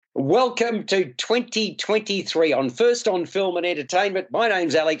Welcome to 2023 on First on Film and Entertainment. My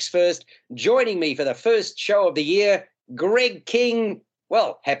name's Alex First. Joining me for the first show of the year, Greg King.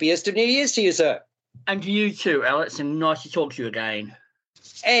 Well, happiest of New Year's to you, sir. And to you too, Alex, and nice to talk to you again.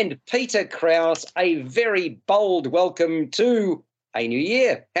 And Peter Krause, a very bold welcome to a new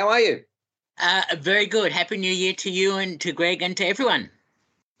year. How are you? Very good. Happy New Year to you and to Greg and to everyone.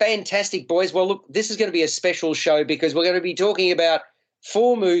 Fantastic, boys. Well, look, this is going to be a special show because we're going to be talking about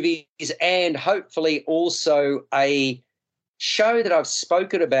 4 movies and hopefully also a show that I've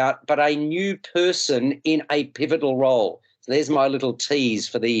spoken about, but a new person in a pivotal role. So there's my little tease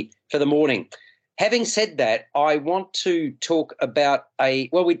for the morning. Having said that, I want to talk about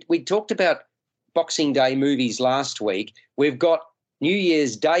we talked about Boxing Day movies last week. We've got New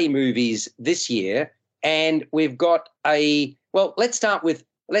Year's Day movies this year, and we've got let's start with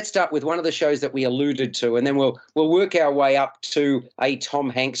one of the shows that we alluded to, and then we'll work our way up to a Tom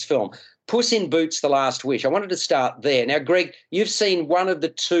Hanks film. Puss in Boots: The Last Wish. I wanted to start there. Now, Greg, you've seen one of the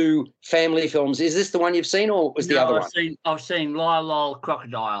 2 family films. Is this the one you've seen, or was the other one? I've seen Lyle,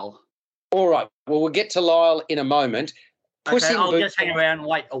 Crocodile. All right. Well, we'll get to Lyle in a moment. I'll just hang around and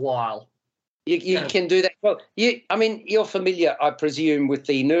wait a while. You can do that. Well, you're familiar, I presume, with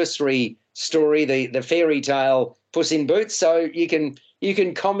the nursery story, the fairy tale Puss in Boots, so you can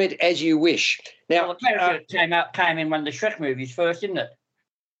comment as you wish. Now, came in one of the Shrek movies first, didn't it?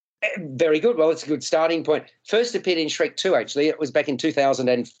 Very good. Well, it's a good starting point. First appeared in Shrek 2, actually. It was back in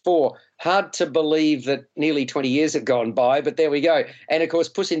 2004. Hard to believe that nearly 20 years have gone by, but there we go. And, of course,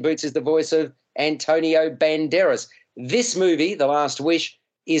 Puss in Boots is the voice of Antonio Banderas. This movie, The Last Wish,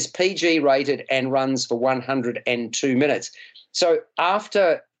 is PG rated and runs for 102 minutes. So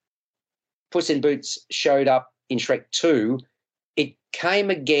after Puss in Boots showed up in Shrek 2, he came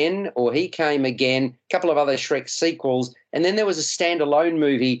again, a couple of other Shrek sequels, and then there was a standalone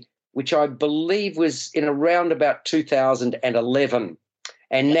movie which I believe was in around about 2011.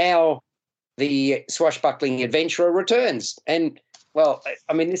 And now the swashbuckling adventurer returns. And, well,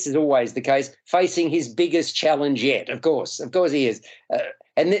 I mean, this is always the case, facing his biggest challenge yet, of course. Of course he is.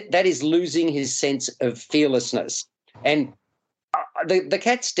 And that is losing his sense of fearlessness. And the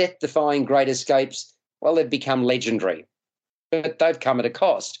cat's death-defying great escapes, well, they've become legendary. But they've come at a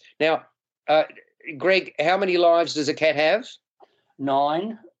cost. Now, Greg, how many lives does a cat have?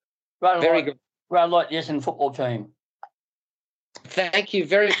 9. Very good. Rather like this in football team. Thank you.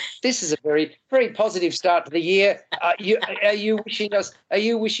 This is a very, very positive start to the year. Are you wishing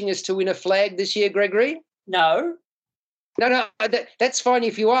us to win a flag this year, Gregory? No. No. That's fine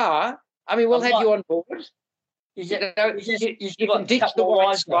if you are. I mean, we'll have you on board. You can ditch the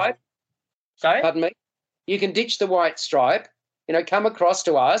white stripe. Sorry? Pardon me. You can ditch the white stripe. Come across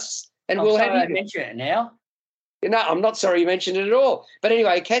to us, and we'll have you. I mention it now. No, I'm not sorry you mentioned it at all. But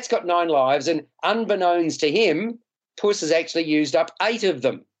anyway, a cat's got 9 lives, and unbeknownst to him, Puss has actually used up 8 of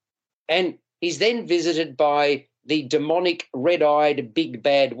them. And he's then visited by the demonic, red-eyed, big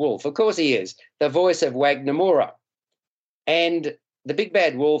bad wolf. Of course he is, the voice of Wagnamora. And the big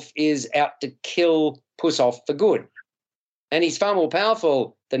bad wolf is out to kill Puss off for good. And he's far more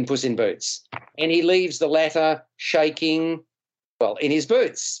powerful than Puss in Boots. And he leaves the latter shaking, well, in his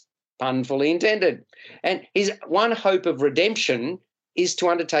boots, pun fully intended. And his one hope of redemption is to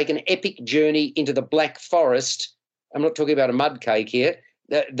undertake an epic journey into the Black Forest. I'm not talking about a mud cake here.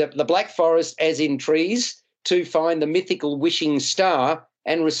 The Black Forest, as in trees, to find the mythical wishing star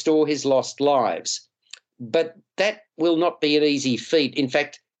and restore his lost lives. But that will not be an easy feat. In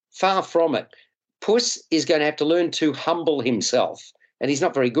fact, far from it. Puss is going to have to learn to humble himself, and he's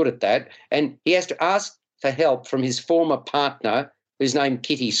not very good at that. And he has to ask for help from his former partner, who's named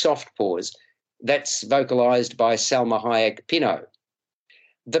Kitty Softpaws. That's vocalised by Salma Hayek Pino.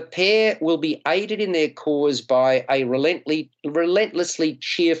 The pair will be aided in their cause by a relentlessly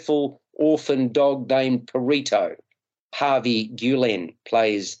cheerful orphan dog named Perito. Harvey Gulen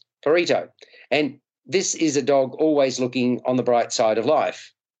plays Perito. And this is a dog always looking on the bright side of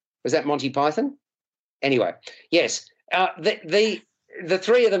life. Was that Monty Python? Anyway, yes, the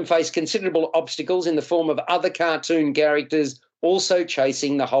 3 of them face considerable obstacles in the form of other cartoon characters also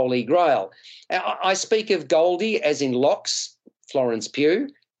chasing the Holy Grail. I speak of Goldie as in Locks, Florence Pugh,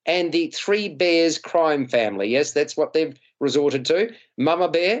 and the 3 Bears crime family. Yes, that's what they've resorted to. Mama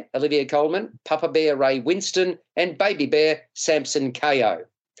Bear, Olivia Colman, Papa Bear, Ray Winston, and Baby Bear, Samson Kayo.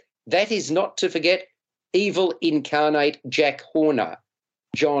 That is not to forget evil incarnate Jack Horner,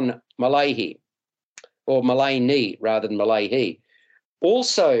 John Mulaney, or Mulaney rather than Mulaney.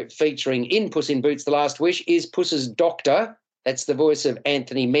 Also featuring in Puss in Boots: The Last Wish is Puss's doctor. That's the voice of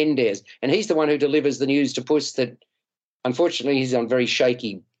Anthony Mendez. And he's the one who delivers the news to Puss that, unfortunately, he's on very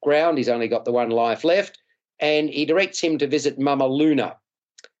shaky ground. He's only got the one life left, and he directs him to visit Mama Luna,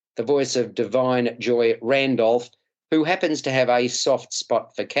 the voice of Divine Joy Randolph, who happens to have a soft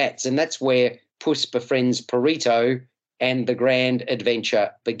spot for cats, and that's where Puss befriends Perito and the grand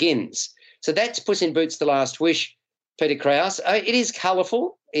adventure begins. So that's Puss in Boots: The Last Wish, Peter Krause. It is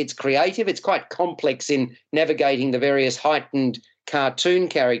colourful, it's creative, it's quite complex in navigating the various heightened cartoon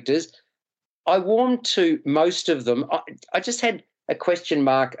characters. I warmed to most of them. I just had a question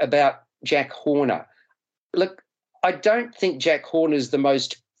mark about Jack Horner. Look, I don't think Jack Horner is the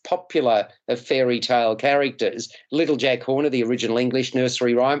most popular of fairy tale characters. Little Jack Horner, the original English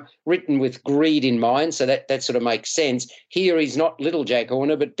nursery rhyme, written with greed in mind, so that sort of makes sense. Here he's not Little Jack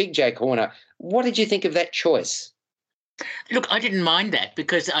Horner, but Big Jack Horner. What did you think of that choice? Look, I didn't mind that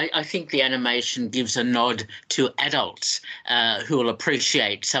because I think the animation gives a nod to adults who will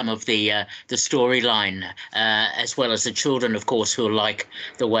appreciate some of the storyline, as well as the children, of course, who will like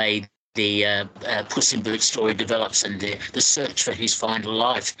the way the Puss in Boots story develops and the search for his final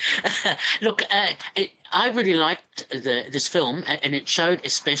life. Look, I really liked this film, and it showed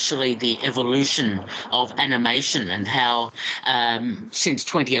especially the evolution of animation and how since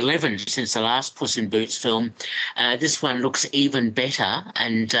 2011, since the last Puss in Boots film, this one looks even better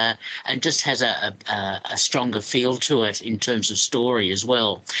and just has a stronger feel to it in terms of story as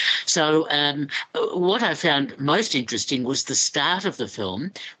well. So what I found most interesting was the start of the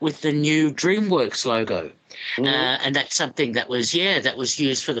film with the new DreamWorks logo. And that's something that was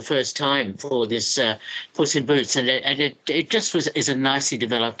used for the first time for this Puss in Boots, and it just is a nicely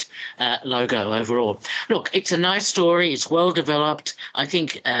developed logo overall. Look, it's a nice story. It's well developed. I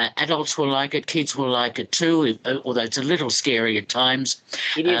think adults will like it. Kids will like it too, although it's a little scary at times.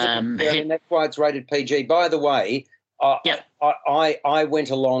 It is, and that's why it's rated PG. By the way, I went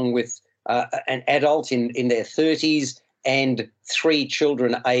along with an adult in their 30s and 3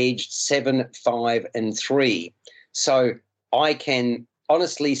 children aged 7, 5, and 3. So I can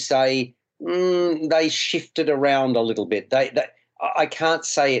honestly say they shifted around a little bit. I can't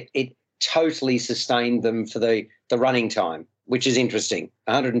say it totally sustained them for the running time, which is interesting,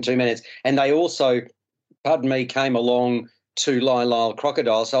 102 minutes. And they also, pardon me, came along to Lyle,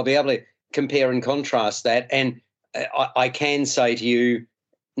 Crocodile, so I'll be able to compare and contrast that. And I can say to you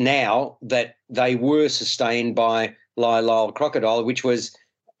now that they were sustained by Lyle, Crocodile, which was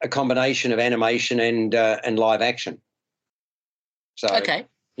a combination of animation and live action. So okay,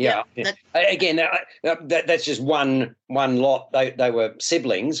 yeah. Again, that's just one lot. They were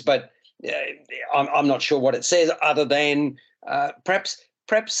siblings, but I'm not sure what it says other than perhaps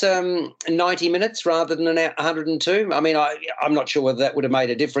 90 minutes rather than 102. I mean, I'm not sure whether that would have made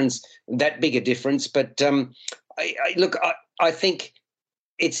a difference, that big a difference. But I think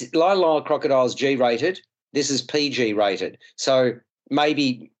it's Lyle Crocodile's G-rated. This is PG rated. So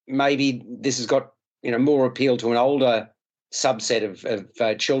maybe this has got more appeal to an older subset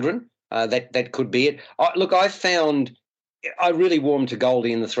of children. That could be it. I really warmed to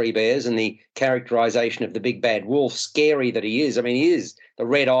Goldie and the Three Bears and the characterisation of the big bad wolf, scary that he is. I mean, he is, the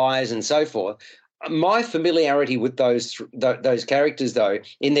red eyes and so forth. My familiarity with those characters, though,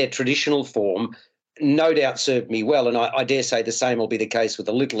 in their traditional form, no doubt served me well, and I dare say the same will be the case with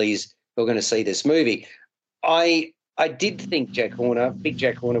the littlies who are going to see this movie. I did think Big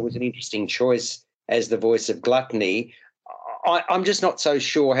Jack Horner, was an interesting choice as the voice of Gluttony. I'm just not so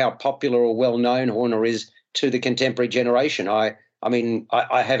sure how popular or well-known Horner is to the contemporary generation. I mean,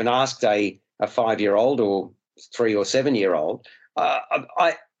 I haven't asked a 5-year-old or 3 or 7-year-old.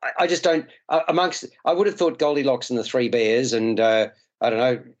 I just don't. I would have thought Goldilocks and the Three Bears and I don't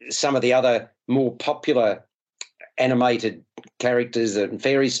know, some of the other more popular animated characters and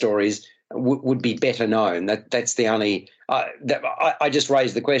fairy stories would be better known. That's the only. I just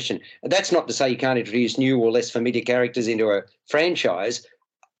raised the question. That's not to say you can't introduce new or less familiar characters into a franchise.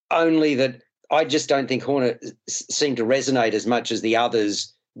 Only that I just don't think Horner seemed to resonate as much as the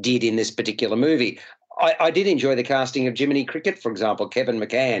others did in this particular movie. I did enjoy the casting of Jiminy Cricket, for example, Kevin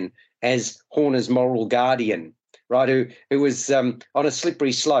McCann as Horner's moral guardian, right? Who was on a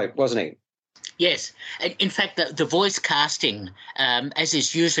slippery slope, wasn't he? Yes. In fact, the voice casting, as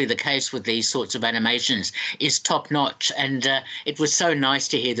is usually the case with these sorts of animations, is top-notch. And it was so nice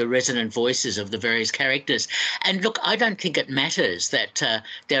to hear the resonant voices of the various characters. And look, I don't think it matters that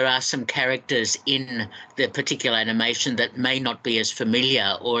there are some characters in the particular animation that may not be as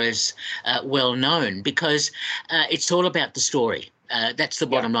familiar or as well-known, because it's all about the story. That's the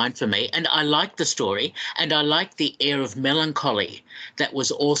bottom line for me. And I like the story, and I like the air of melancholy that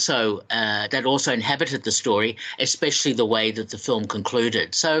was also inhabited the story, especially the way that the film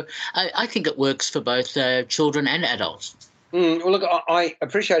concluded. So I think it works for both children and adults. Well, look, I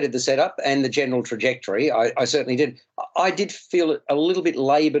appreciated the setup and the general trajectory. I certainly did. I did feel it a little bit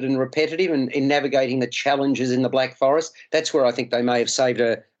laboured and repetitive in navigating the challenges in the Black Forest. That's where I think they may have saved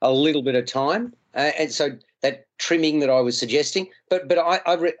a little bit of time. And so that trimming that I was suggesting. But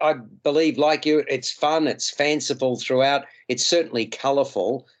I believe, like you, it's fun, it's fanciful throughout. It's certainly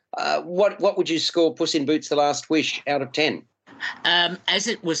colourful. What would you score Puss in Boots: The Last Wish out of 10? As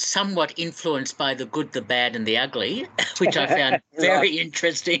it was somewhat influenced by the good, the bad, and the ugly, which I found very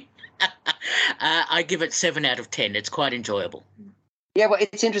interesting, I give it 7 out of 10. It's quite enjoyable. Yeah, well,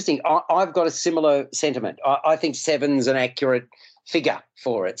 it's interesting. I've got a similar sentiment. I think 7's an accurate figure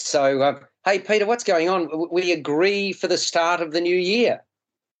for it. So, hey, Peter, what's going on? We agree for the start of the new year.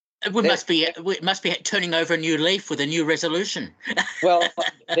 We must be turning over a new leaf with a new resolution. Well,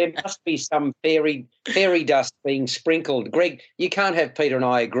 there must be some fairy dust being sprinkled. Greg, you can't have Peter and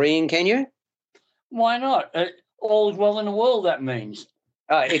I agreeing, can you? Why not? All's well in the world, that means.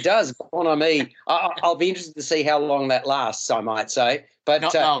 It does. On me. I'll be interested to see how long that lasts, I might say. But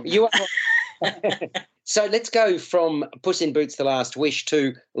Not long. you are... So let's go from Puss in Boots: The Last Wish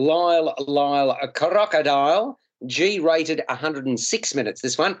to Lyle, a Crocodile. G-rated 106 minutes,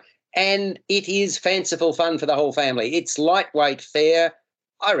 this one. And it is fanciful fun for the whole family. It's lightweight fare.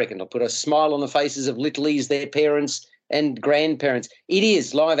 I reckon it'll put a smile on the faces of littlies, their parents and grandparents. It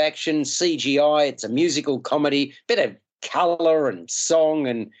is live action, CGI. It's a musical comedy, bit of colour and song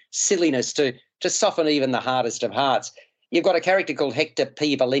and silliness to soften even the hardest of hearts. You've got a character called Hector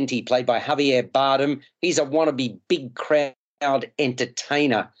P. Valenti, played by Javier Bardem. He's a wannabe big crowd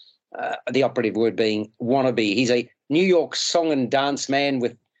entertainer. The operative word being wannabe. He's a New York song and dance man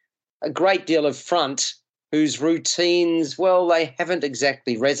with a great deal of front, whose routines, well, they haven't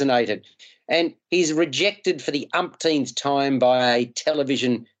exactly resonated. And he's rejected for the umpteenth time by a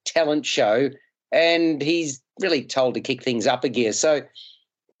television talent show, and he's really told to kick things up a gear. So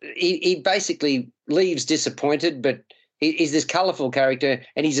he basically leaves disappointed, but he's this colourful character,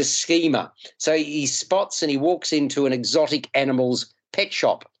 and he's a schemer. So he spots and he walks into an exotic animal's pet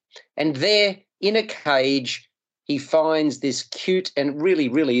shop. And there, in a cage, he finds this cute, and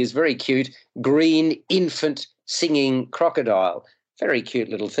really is very cute, green infant singing crocodile. Very cute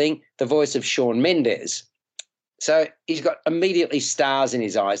little thing, the voice of Shawn Mendes. So he's got immediately stars in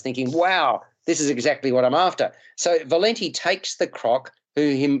his eyes, thinking, wow, this is exactly what I'm after. So Valenti takes the croc,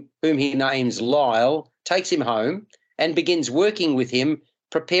 whom he names Lyle, takes him home and begins working with him,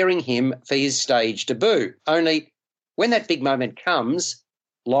 preparing him for his stage debut. Only when that big moment comes,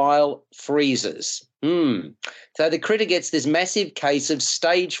 Lyle freezes. So the critter gets this massive case of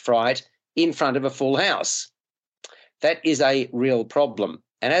stage fright in front of a full house. That is a real problem.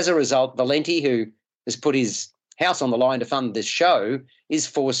 And as a result, Valenti, who has put his house on the line to fund this show, is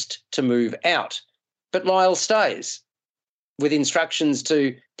forced to move out. But Lyle stays, with instructions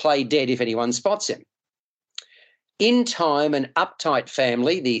to play dead if anyone spots him. In time, an uptight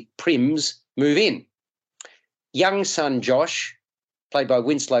family, the Prims, move in. Young son Josh, played by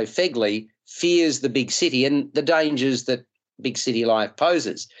Winslow Fegley, fears the big city and the dangers that big city life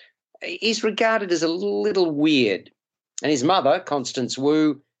poses. He's regarded as a little weird. And his mother, Constance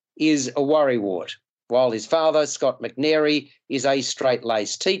Wu, is a worrywart, while his father, Scott McNary, is a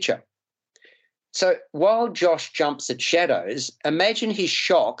straight-laced teacher. So while Josh jumps at shadows, imagine his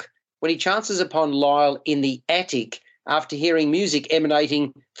shock when he chances upon Lyle in the attic after hearing music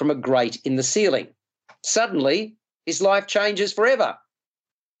emanating from a grate in the ceiling. Suddenly, his life changes forever,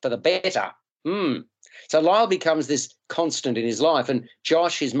 for the better. So Lyle becomes this constant in his life, and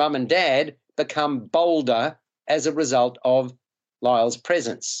Josh, his mum and dad, become bolder as a result of Lyle's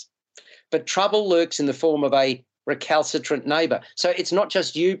presence. But trouble lurks in the form of a recalcitrant neighbour. So it's not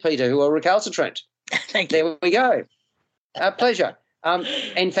just you, Peter, who are recalcitrant. Thank you. There we go. Pleasure.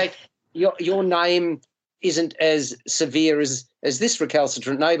 In fact, your name isn't as severe as this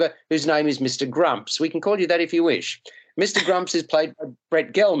recalcitrant neighbour, whose name is Mr. Grumps. We can call you that if you wish. Mr. Grumps is played by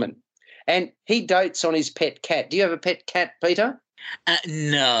Brett Gelman, and he dotes on his pet cat. Do you have a pet cat, Peter?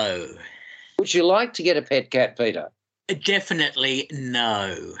 No. Would you like to get a pet cat, Peter? Definitely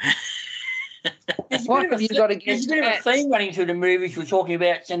no. What have you got against There's a bit of a theme running through the movies we're talking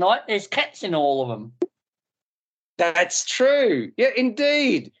about tonight. There's cats in all of them. That's true. Yeah,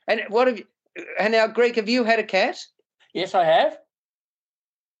 indeed. And what have you? And now, Greg, have you had a cat? Yes, I have.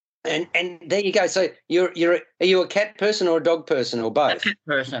 And there you go. So are you a cat person or a dog person or both? A cat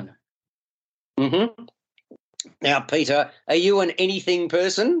person. Mm-hmm. Now, Peter, are you an anything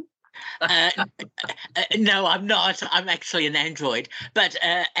person? No, I'm not. I'm actually an android. But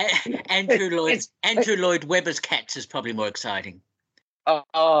Andrew Lloyd Webber's cats is probably more exciting.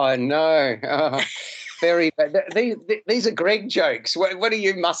 Oh no. Very bad. These are Greg jokes. What are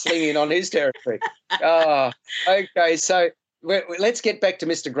you muscling in on his territory? Oh, okay. So let's get back to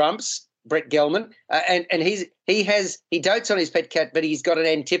Mr. Grumps, Brett Gelman, and he dotes on his pet cat, but he's got an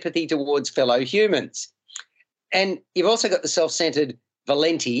antipathy towards fellow humans. And you've also got the self-centered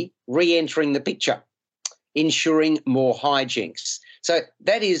Valenti re-entering the picture, ensuring more hijinks. So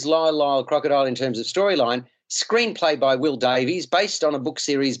that is Lyle, Crocodile in terms of storyline. Screenplay by Will Davies, based on a book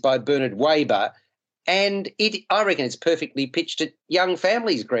series by Bernard Waber. And I reckon it's perfectly pitched at young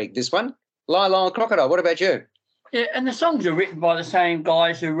families, Greg, this one. Lyle, Crocodile, what about you? Yeah, and the songs are written by the same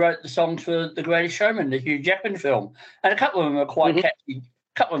guys who wrote the songs for The Greatest Showman, the Hugh Jackman film. And a couple of them are quite catchy.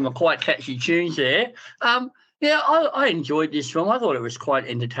 A couple of them are quite catchy tunes there. I enjoyed this film. I thought it was quite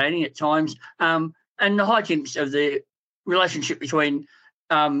entertaining at times. And the hijinks of the relationship between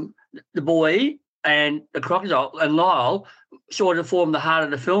the boy and the crocodile and Lyle sort of formed the heart of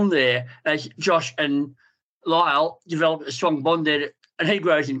the film there, as Josh and Lyle develop a strong bond there, and he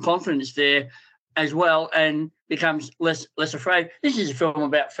grows in confidence there as well and becomes less afraid. This is a film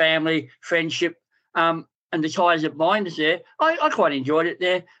about family, friendship, and the ties that bind us there. I quite enjoyed it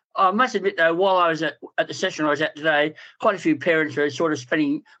there. I must admit, though, while I was at the session I was at today, quite a few parents were sort of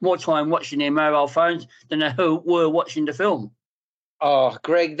spending more time watching their mobile phones than they were watching the film. Oh,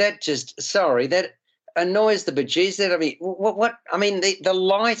 Greg, that annoys the bejesus. I mean, what? I mean, the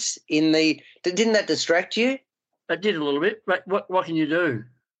light in didn't that distract you? It did a little bit, but what can you do?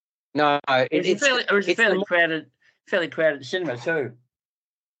 No, it was a fairly crowded cinema too.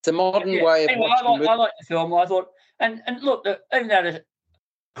 It's a modern way of watching. I like the film. I thought, and look, even though the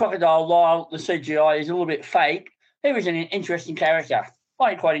Crocodile Lyle, the CGI is a little bit fake, he was an interesting character.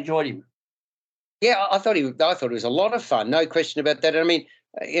 I quite enjoyed him. Yeah, I thought it was a lot of fun. No question about that. I mean,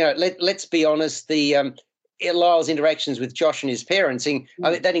 let's be honest. Lyle's interactions with Josh and his parents,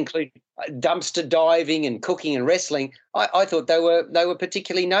 that include dumpster diving and cooking and wrestling. I thought they were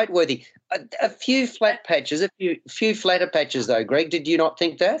particularly noteworthy. A few flat patches, a few flatter patches though. Greg, did you not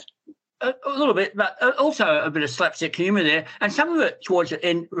think that? A little bit, but also a bit of slapstick humour there, and some of it towards the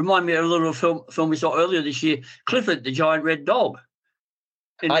end remind me of a little film we saw earlier this year, Clifford the Giant Red Dog.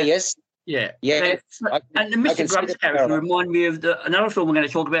 Yes. Yeah. And the Mr. Grumps character reminded me of another film we're going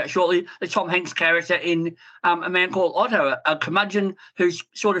to talk about shortly, the Tom Hanks character in A Man Called Otto, a curmudgeon who's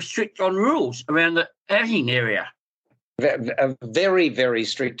sort of strict on rules around the housing area. Very, very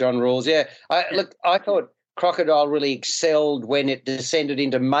strict on rules, yeah. I thought Crocodile really excelled when it descended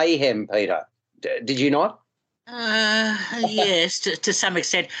into mayhem, Peter. Did you not? Yes, to some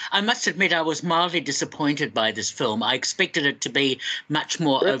extent. I must admit I was mildly disappointed by this film. I expected it to be much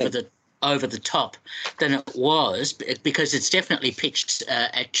more over the top than it was, because it's definitely pitched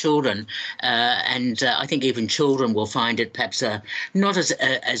at children, and I think even children will find it perhaps not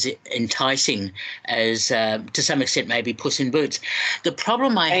as enticing as, to some extent, maybe Puss in Boots. The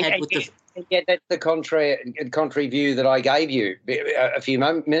problem I had with the... Yeah, that's the contrary view that I gave you a few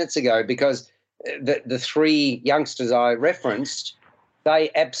minutes ago, because the three youngsters I referenced, they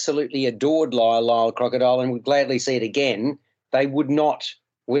absolutely adored Lyle, Crocodile, and would gladly see it again. They would not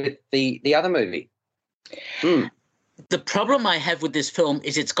with the other movie. The problem I have with this film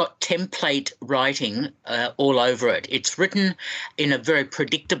is it's got template writing all over it. It's written in a very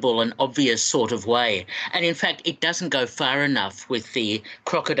predictable and obvious sort of way. And in fact, it doesn't go far enough with the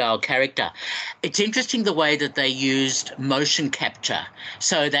crocodile character. It's interesting the way that they used motion capture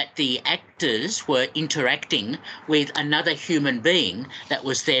so that the actors were interacting with another human being that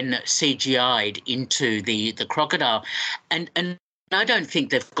was then CGI'd into the crocodile. And I don't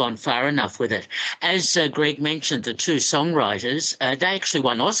think they've gone far enough with it. As Greg mentioned, the two songwriters, they actually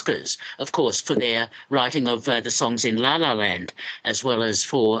won Oscars, of course, for their writing of the songs in La La Land, as well as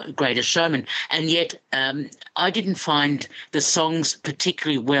for Greatest Showman. And yet I didn't find the songs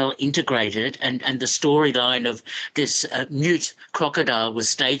particularly well integrated, and the storyline of this mute crocodile with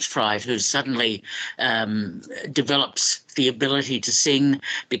stage fright who suddenly develops the ability to sing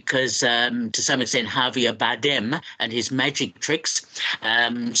because, to some extent, Javier Bardem and his magic tricks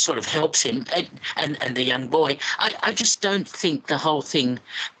sort of helps him, and the young boy. I just don't think the whole thing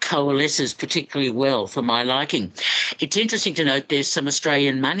coalesces particularly well for my liking. It's interesting to note there's some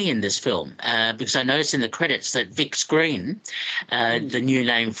Australian money in this film, because I noticed in the credits that Vic Screen, the new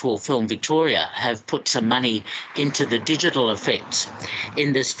name for Film Victoria, have put some money into the digital effects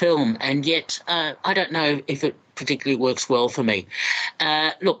in this film, and yet I don't know if it particularly works well for me.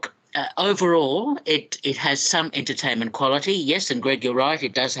 Look, overall, it has some entertainment quality. Yes, and Greg, you're right.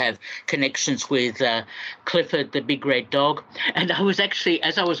 It does have connections with Clifford, the big red dog. And I was actually,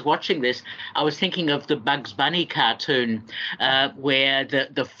 as I was watching this, I was thinking of the Bugs Bunny cartoon where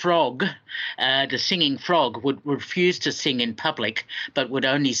the frog, the singing frog, would refuse to sing in public, but would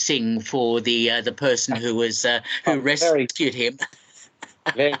only sing for the person who was who rescued him.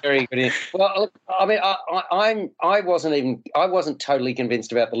 Very good. Well, look, I mean, I wasn't totally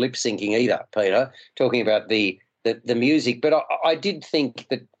convinced about the lip syncing either, Peter. Talking about the music, but I did think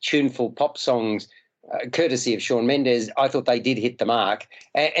that tuneful pop songs, courtesy of Shawn Mendes, I thought they did hit the mark.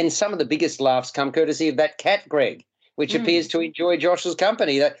 And some of the biggest laughs come courtesy of that cat, Greg, which appears to enjoy Josh's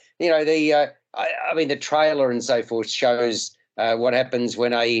company. That I mean, the trailer and so forth shows what happens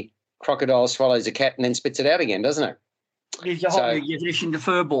when a crocodile swallows a cat and then spits it out again, doesn't it? Gives you a whole new definition to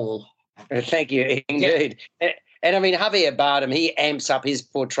furball. Thank you, indeed. Yeah. And I mean, Javier Bardem, he amps up his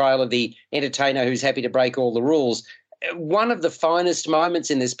portrayal of the entertainer who's happy to break all the rules. One of the finest moments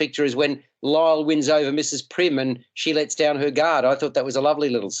in this picture is when Lyle wins over Mrs. Prim and she lets down her guard. I thought that was a lovely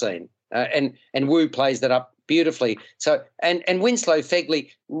little scene. And Wu plays that up beautifully. So and Winslow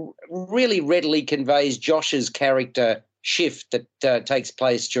Fegley really readily conveys Josh's character shift that takes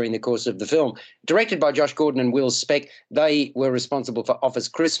place during the course of the film. Directed by Josh Gordon and Will Speck, they were responsible for Office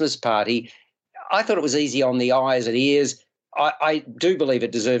Christmas Party. I thought it was easy on the eyes and ears. I do believe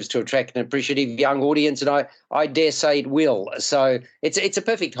it deserves to attract an appreciative young audience, and I dare say it will. So it's a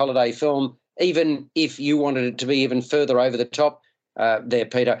perfect holiday film, even if you wanted it to be even further over the top there,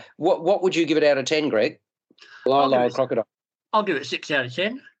 Peter. What would you give it out of 10, Greg? Lyle Crocodile. I'll give it 6 out of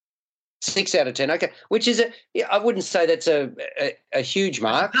 10. 6 out of 10, okay. Which is I wouldn't say that's a huge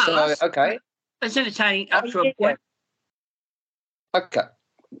mark. So okay, it's entertaining up to a point. Okay,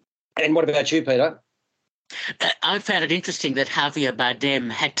 and what about you, Peter? I found it interesting that Javier Bardem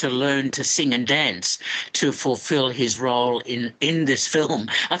had to learn to sing and dance to fulfill his role in this film.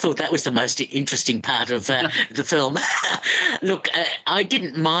 I thought that was the most interesting part of the film. Look, I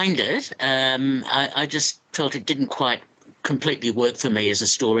didn't mind it. I just felt it didn't quite completely work for me as a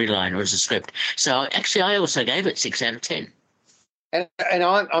storyline or as a script. So actually, I also gave it 6 out of 10. And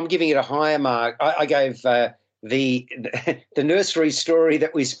I'm giving it a higher mark. I gave the nursery story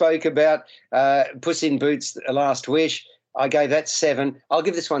that we spoke about, Puss in Boots, Last Wish. I gave that 7. I'll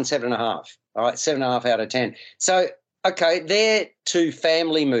give this one 7.5. All right, 7.5 out of 10. So, okay, they're two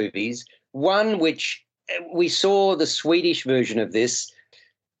family movies. One which we saw the Swedish version of this.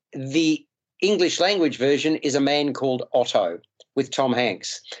 The English language version is A Man Called Otto with Tom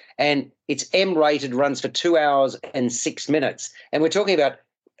Hanks. And it's M-rated, runs for 2 hours and 6 minutes. And we're talking about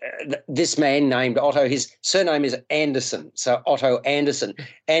this man named Otto. His surname is Anderson, so Otto Anderson.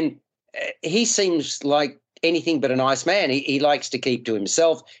 And he seems like anything but a nice man. He likes to keep to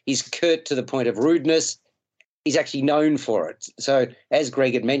himself. He's curt to the point of rudeness. He's actually known for it. So as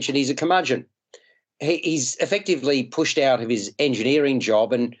Greg had mentioned, he's a curmudgeon. He's effectively pushed out of his engineering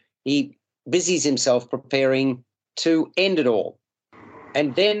job and he busies himself preparing to end it all.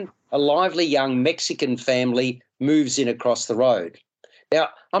 And then a lively young Mexican family moves in across the road. Now,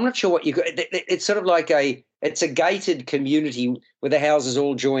 I'm not sure what you – it's sort of like it's a gated community where the houses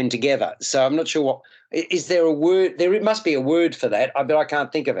all join together. So I'm not sure what – is there a word – there must be a word for that, but I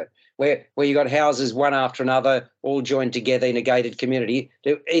can't think of it, where you got houses one after another all joined together in a gated community.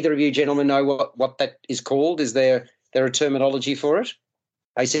 Do either of you gentlemen know what that is called? Is there a terminology for it?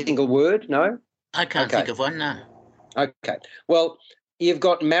 A single word? No? I can't think of one, no. Okay. Well, you've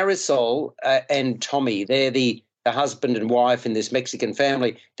got Marisol and Tommy. They're the husband and wife in this Mexican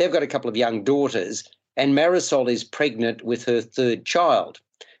family. They've got a couple of young daughters, and Marisol is pregnant with her third child.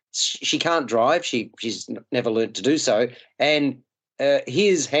 She can't drive. She's never learned to do so, and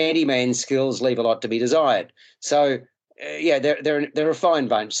his handyman skills leave a lot to be desired. So, they're a fine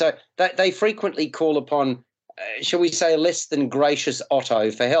bunch. So they frequently call upon, shall we say, a less than gracious Otto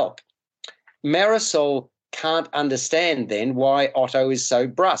for help. Marisol can't understand then why Otto is so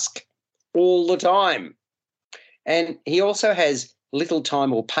brusque all the time. And he also has little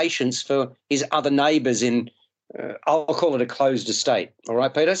time or patience for his other neighbours in, I'll call it a closed estate. All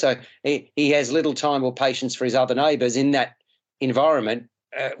right, Peter? So he has little time or patience for his other neighbours in that environment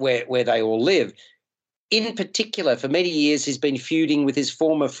where they all live. In particular, for many years, he's been feuding with his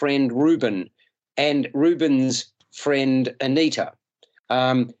former friend Ruben and Ruben's friend Anita.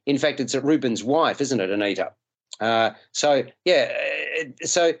 In fact, it's Ruben's wife, isn't it, Anita? So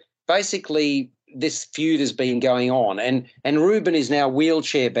basically this feud has been going on, and Ruben is now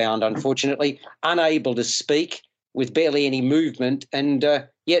wheelchair-bound, unfortunately, unable to speak, with barely any movement, and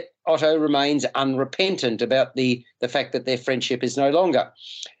yet Otto remains unrepentant about the fact that their friendship is no longer.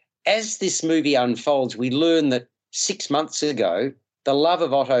 as this movie unfolds, we learn that 6 months ago, the love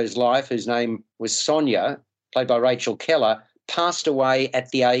of Otto's life, whose name was Sonia, played by Rachel Keller, passed away at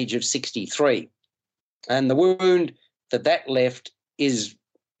the age of 63. And the wound that left is,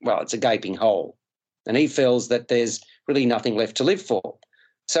 well, it's a gaping hole. And he feels that there's really nothing left to live for.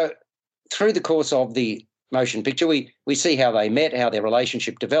 So through the course of the motion picture, we see how they met, how their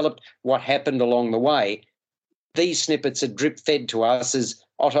relationship developed, what happened along the way. These snippets are drip-fed to us as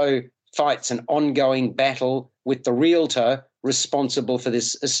Otto fights an ongoing battle with the realtor responsible for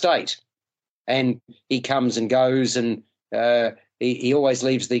this estate. And he comes and goes, and he always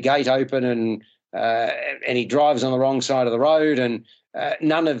leaves the gate open, and he drives on the wrong side of the road, and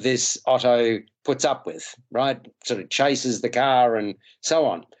none of this Otto puts up with, right? Sort of chases the car and so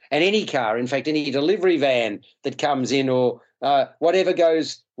on. And any car, in fact, any delivery van that comes in, or whatever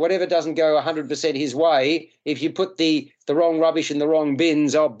doesn't go 100% his way, if you put the wrong rubbish in the wrong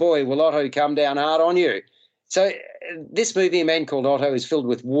bins, oh boy, will Otto come down hard on you. So this movie, A Man Called Otto, is filled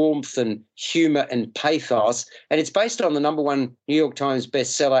with warmth and humour and pathos, and it's based on the #1 New York Times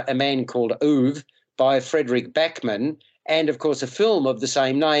bestseller, A Man Called Ove, by Frederick Backman, and, of course, a film of the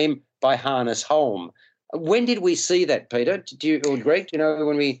same name by Hannes Holm. When did we see that, Peter? Did you, or Greg, do you know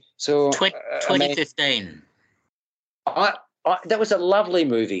when we saw 2015. That was a lovely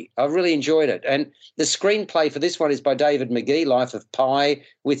movie. I really enjoyed it. And the screenplay for this one is by David McGee, Life of Pi,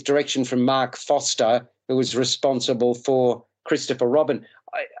 with direction from Mark Foster, who was responsible for Christopher Robin.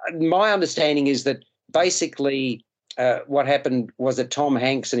 My understanding is that basically what happened was that Tom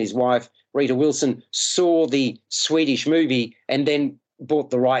Hanks and his wife, Rita Wilson, saw the Swedish movie and then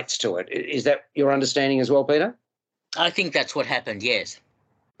bought the rights to it. Is that your understanding as well, Peter? I think that's what happened, yes.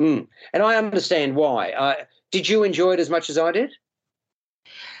 And I understand why. Did you enjoy it as much as I did?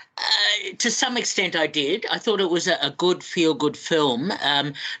 To some extent I did. I thought it was a good, feel-good film,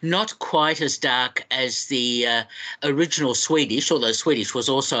 not quite as dark as the original Swedish, although Swedish was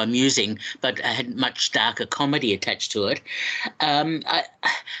also amusing, but had much darker comedy attached to it.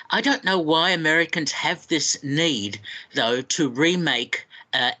 I don't know why Americans have this need, though, to remake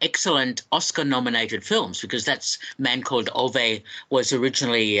excellent Oscar-nominated films, because that's Man Called Ove was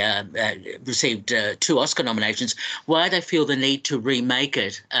originally received 2 Oscar nominations. Why they feel the need to remake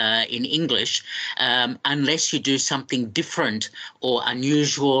it in English, unless you do something different or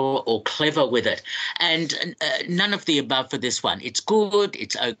unusual or clever with it. And none of the above for this one. It's good,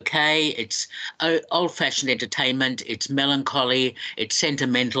 it's okay, it's old-fashioned entertainment, it's melancholy, it's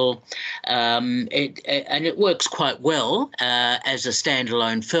sentimental, and it works quite well as a standalone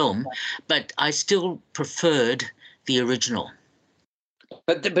film, but I still preferred the original.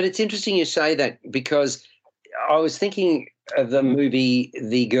 But it's interesting you say that, because I was thinking of the movie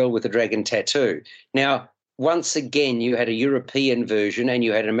The Girl with the Dragon Tattoo. Now, once again, you had a European version and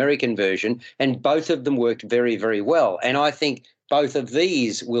you had an American version, and both of them worked very, very well. And I think both of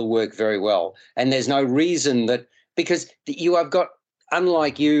these will work very well. And there's no reason that, because you have got,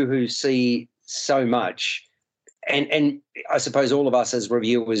 unlike you who see so much, and I suppose all of us as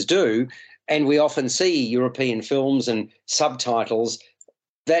reviewers do, and we often see European films and subtitles.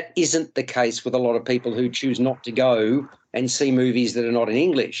 That isn't the case with a lot of people who choose not to go and see movies that are not in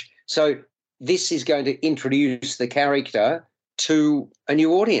English. So this is going to introduce the character to a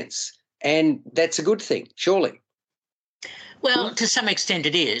new audience, and that's a good thing, surely. Well, to some extent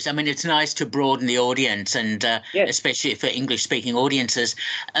it is. I mean, it's nice to broaden the audience, and yes, especially for English-speaking audiences.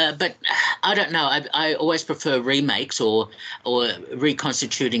 But I don't know. I always prefer remakes or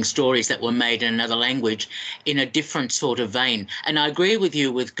reconstituting stories that were made in another language in a different sort of vein. And I agree with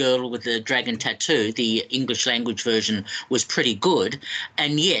you with Girl with the Dragon Tattoo. The English language version was pretty good,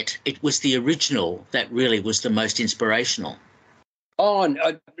 and yet it was the original that really was the most inspirational. Oh,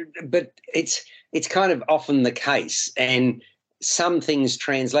 no, but it's kind of often the case, and some things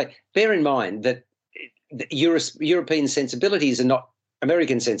translate. Bear in mind that European sensibilities are not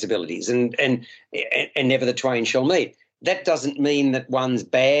American sensibilities, and never the twain shall meet. That doesn't mean that one's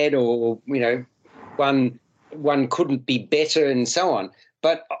bad, or one couldn't be better, and so on.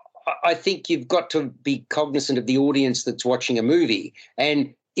 But I think you've got to be cognizant of the audience that's watching a movie,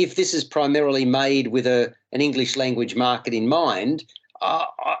 and if this is primarily made with an English language market in mind,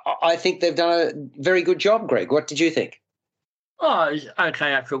 I think they've done a very good job, Greg. What did you think? Oh, it's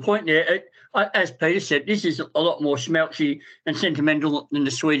okay up to a point there. As Peter said, this is a lot more smelchy and sentimental than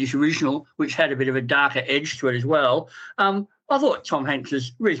the Swedish original, which had a bit of a darker edge to it as well. I thought Tom Hanks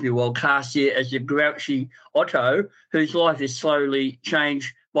was reasonably well cast here as the grouchy Otto, whose life is slowly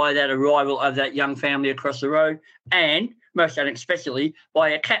changed by that arrival of that young family across the road, and most unexpectedly by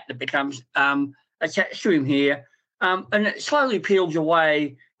a cat that becomes attached to him here. And it slowly peels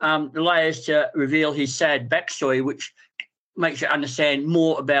away the layers to reveal his sad backstory, which makes you understand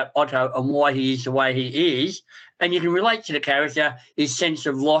more about Otto and why he is the way he is. And you can relate to the character, his sense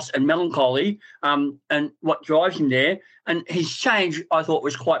of loss and melancholy, and what drives him there. And his change, I thought,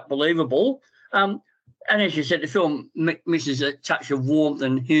 was quite believable. And as you said, the film misses a touch of warmth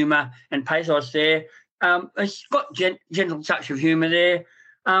and humour and pathos there. It's got gentle touch of humour there.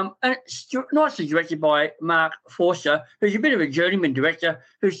 And it's nicely directed by Mark Forster, who's a bit of a journeyman director,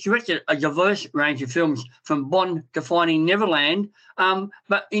 who's directed a diverse range of films from Bond to Finding Neverland,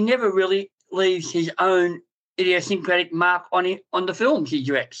 but he never really leaves his own idiosyncratic mark on the films he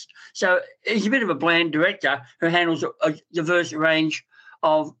directs. So he's a bit of a bland director who handles a diverse range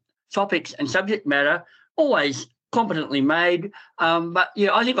of topics and subject matter, always competently made. But,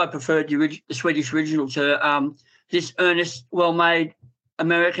 yeah, I think I preferred the Swedish original to this earnest, well-made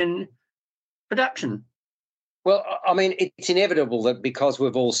American production. Well, I mean, it's inevitable that because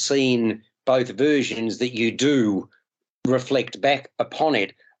we've all seen both versions that you do reflect back upon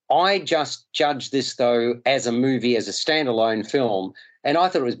it. I just judge this, though, as a movie, as a standalone film, and I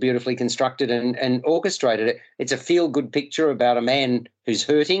thought it was beautifully constructed and orchestrated. It's a feel-good picture about a man who's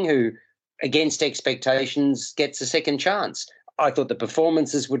hurting, who, against expectations, gets a second chance. I thought the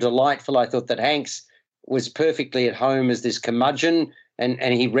performances were delightful. I thought that Hanks was perfectly at home as this curmudgeon,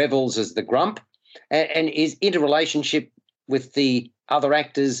 and he revels as the grump, and his interrelationship with the other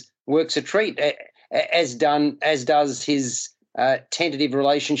actors works a treat, as does his tentative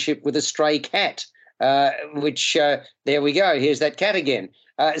relationship with a stray cat, which there we go. Here's that cat again.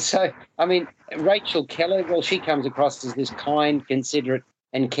 So, I mean, Rachel Keller, well, she comes across as this kind, considerate,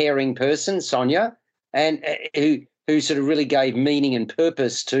 and caring person, Sonia, and who sort of really gave meaning and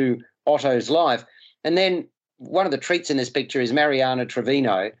purpose to Otto's life. And then one of the treats in this picture is Mariana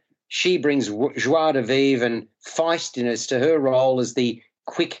Trevino. She brings joie de vivre and feistiness to her role as the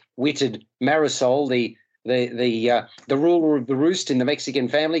quick-witted Marisol, the ruler of the roost in the Mexican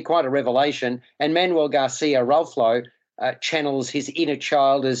family. Quite a revelation. And Manuel Garcia Rulfo channels his inner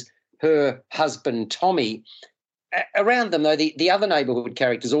child as her husband, Tommy. Around them, though, the other neighbourhood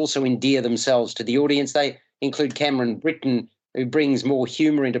characters also endear themselves to the audience. They include Cameron Britton, who brings more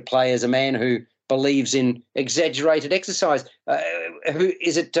humour into play as a man who believes in exaggerated exercise. Who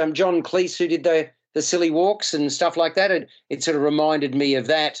is it? John Cleese, who did the silly walks and stuff like that. It sort of reminded me of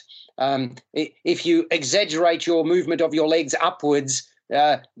that. If you exaggerate your movement of your legs upwards,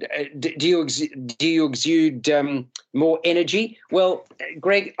 do you exude more energy? Well,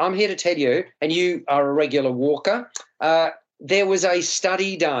 Greg, I'm here to tell you, and you are a regular walker. There was a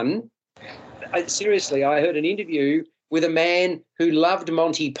study done. Seriously, I heard an interview with a man who loved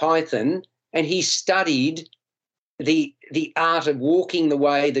Monty Python, and he studied the art of walking the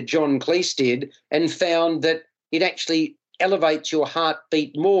way that John Cleese did, and found that it actually elevates your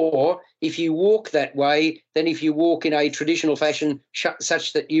heartbeat more if you walk that way than if you walk in a traditional fashion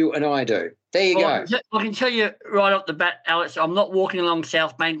such that you and I do. There you go. I can tell you right off the bat, Alex, I'm not walking along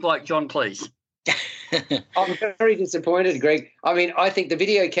South Bank like John Cleese. I'm very disappointed, Greg. I mean, I think the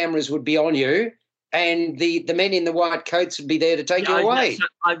video cameras would be on you, and the men in the white coats would be there to take you away.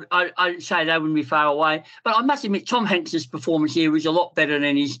 I'd say they wouldn't be far away. But I must admit, Tom Hanks' performance here was a lot better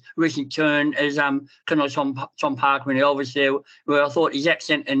than his recent turn as Colonel Tom Parker in Elvis there, where I thought his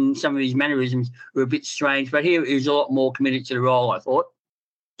accent and some of his mannerisms were a bit strange. But here he was a lot more committed to the role, I thought.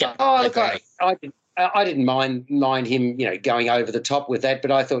 Yeah, oh, look, I didn't mind him, going over the top with that.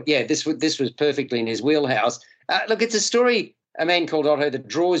 But I thought, yeah, this was perfectly in his wheelhouse. Look, it's a story, A Man Called Otto, that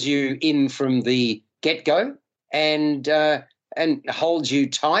draws you in from the get-go and holds you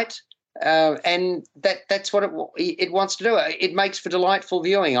tight, and that's what it wants to do. It makes for delightful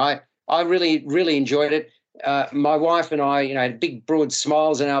viewing. I really, really enjoyed it. My wife and I, had big, broad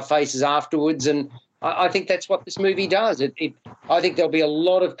smiles on our faces afterwards, and I think that's what this movie does. I think there'll be a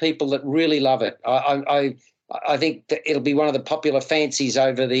lot of people that really love it. I think that it'll be one of the popular fancies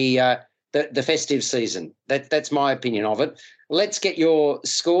over the festive season. That's my opinion of it. Let's get your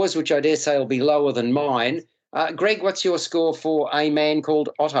scores, which I dare say will be lower than mine. Greg, what's your score for A Man Called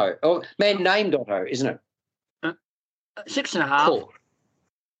Otto? Oh, Man Named Otto, isn't it? 6.5. Cool.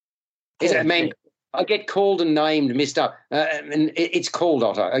 Is it a man? I get called and named mixed up. And it's called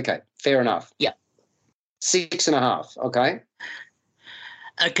Otto. Okay, fair enough. Yeah. 6.5. Okay.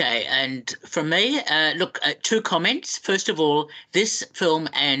 Okay, and from me, two comments. First of all, this film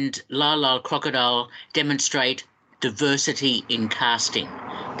and Lyle, Crocodile demonstrate diversity in casting.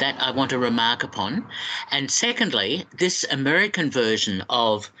 That I want to remark upon. And secondly, this American version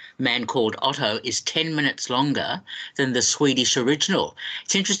of Man Called Otto is 10 minutes longer than the Swedish original.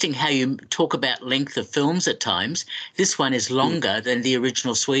 It's interesting how you talk about length of films at times. This one is longer than the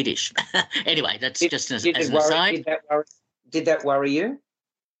original Swedish. Anyway, that's just as an aside. Did that worry you?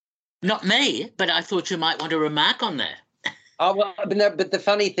 Not me, but I thought you might want to remark on that. Oh, well, but the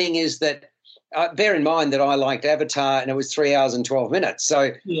funny thing is that bear in mind that I liked Avatar and it was 3 hours and 12 minutes.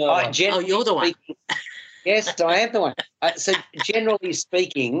 So, you're the one. Yes, I am the one. So, generally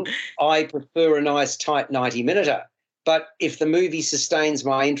speaking, I prefer a nice tight 90-minuter. But if the movie sustains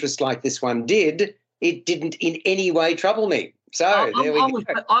my interest like this one did, it didn't in any way trouble me. So, there we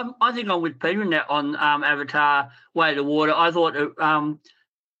go. I think I'm with Peter in that on Avatar Way of the Water. I thought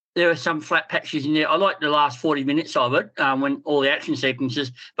there were some flat patches in there. I liked the last 40 minutes of it, when all the action sequences,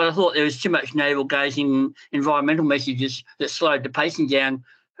 but I thought there was too much navel-gazing environmental messages that slowed the pacing down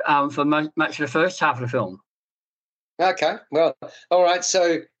for much of the first half of the film. Okay, well, all right.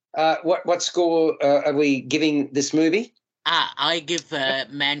 So what score are we giving this movie? I give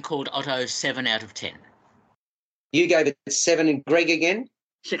Man Called Otto 7 out of 10. You gave it 7, and Greg again?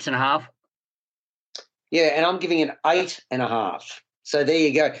 6.5. Yeah, and I'm giving it 8.5. So there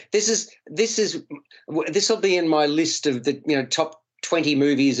you go. This will be in my list of the top 20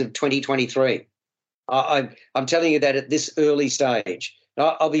 movies of 2023. I'm telling you that at this early stage.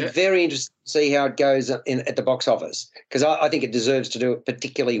 I'll be very interested to see how it goes at the box office, because I think it deserves to do it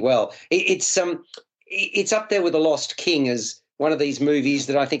particularly well. It's up there with The Lost King as one of these movies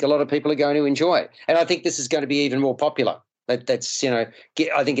that I think a lot of people are going to enjoy, and I think this is going to be even more popular. I think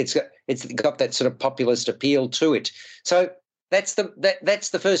it's got that sort of populist appeal to it. So. That's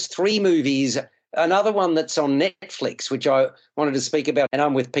the first 3 movies. Another one that's on Netflix, which I wanted to speak about, and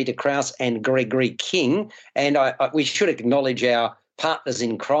I'm with Peter Krause and Gregory King, and we should acknowledge our partners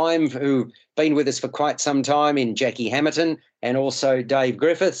in crime who've been with us for quite some time in Jackie Hamilton and also Dave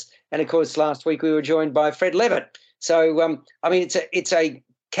Griffiths, and of course last week we were joined by Fred Levitt. So it's a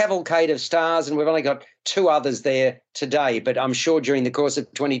cavalcade of stars, and we've only got 2 others there today, but I'm sure during the course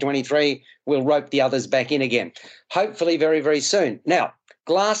of 2023 we'll rope the others back in again, hopefully very, very soon. Now,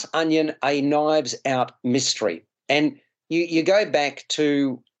 Glass Onion, a Knives Out mystery, and you go back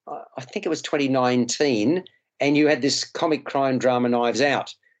to, I think it was 2019, and you had this comic crime drama Knives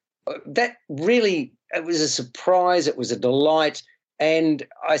Out. That really, it was a surprise, it was a delight, and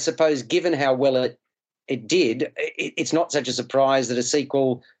I suppose given how well it did, it's not such a surprise that a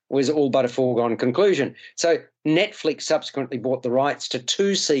sequel was all but a foregone conclusion. So Netflix subsequently bought the rights to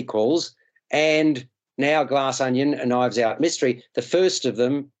 2 sequels, and now Glass Onion, a Knives Out mystery, the first of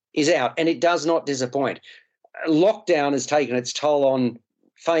them is out, and it does not disappoint. Lockdown has taken its toll on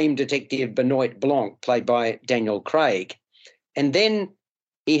famed detective Benoit Blanc, played by Daniel Craig, and then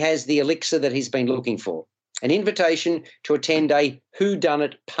he has the elixir that he's been looking for. An invitation to attend a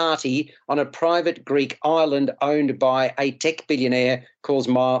whodunit party on a private Greek island owned by a tech billionaire called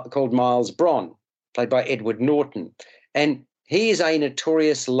Miles Bron, played by Edward Norton. And he is a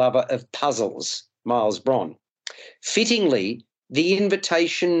notorious lover of puzzles, Miles Bron. Fittingly, the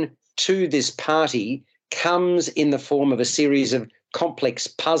invitation to this party comes in the form of a series of complex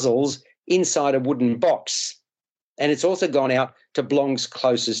puzzles inside a wooden box. And it's also gone out to Blanc's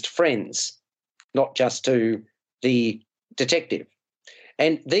closest friends, not just to the detective.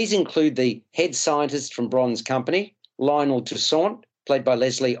 And these include the head scientist from Bron's company, Lionel Toussaint, played by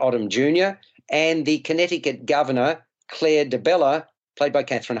Leslie Odom Jr., and the Connecticut governor, Claire DeBella, played by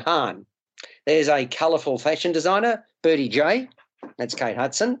Catherine Hahn. There's a colourful fashion designer, Bertie J., that's Kate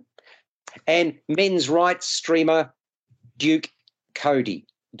Hudson, and men's rights streamer, Duke Cody,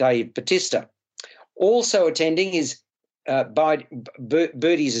 Dave Bautista. Also attending is by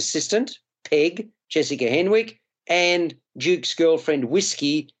Bertie's assistant, Peg, Jessica Henwick, and Duke's girlfriend,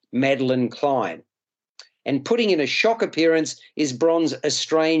 Whiskey, Madeline Klein. And putting in a shock appearance is Bron's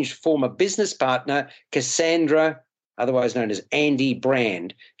estranged former business partner, Cassandra, otherwise known as Andy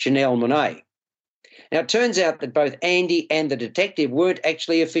Brand, Janelle Monáe. Now, it turns out that both Andy and the detective weren't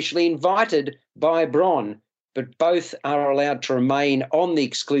actually officially invited by Bron, but both are allowed to remain on the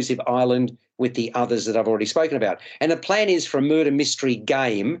exclusive island with the others that I've already spoken about. And the plan is for a murder mystery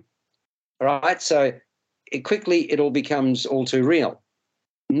game. All right, so it all becomes all too real.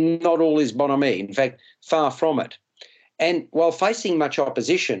 Not all is bonhomie. In fact, far from it. And while facing much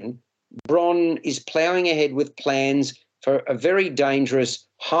opposition, Bron is ploughing ahead with plans for a very dangerous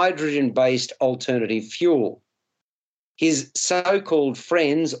hydrogen-based alternative fuel. His so-called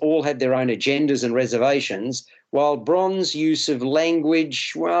friends all have their own agendas and reservations, while Bron's use of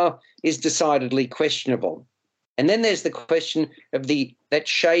language, well, is decidedly questionable. And then there's the question of that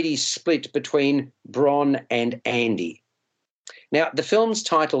shady split between Bron and Andy. Now, the film's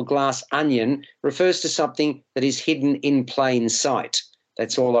title, Glass Onion, refers to something that is hidden in plain sight.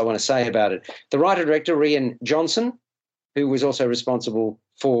 That's all I want to say about it. The writer-director, Rian Johnson, who was also responsible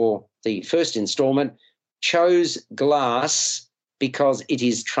for the first instalment, chose glass because it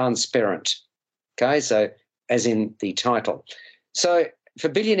is transparent. Okay, so as in the title. So for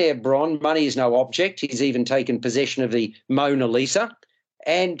billionaire Bron, money is no object. He's even taken possession of the Mona Lisa.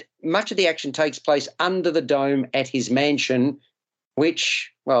 And much of the action takes place under the dome at his mansion, which,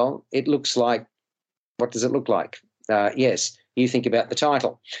 well, it looks like, what does it look like? Yes, you think about the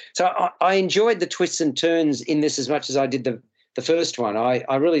title. So I enjoyed the twists and turns in this as much as I did the first one.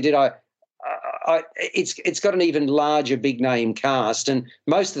 I really did. It's got an even larger big name cast, and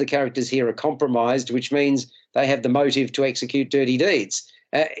most of the characters here are compromised, which means they have the motive to execute dirty deeds.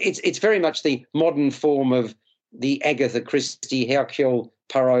 It's very much the modern form of the Agatha Christie, Hercule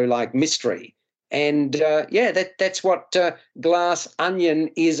Poirot-like mystery. And, that's what Glass Onion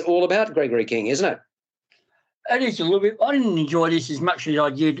is all about, Gregory King, isn't it? It is a little bit. I didn't enjoy this as much as I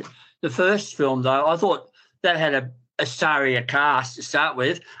did the first film, though. I thought that had a starrier cast to start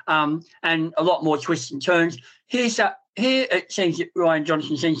with, and a lot more twists and turns. Here it seems that Rian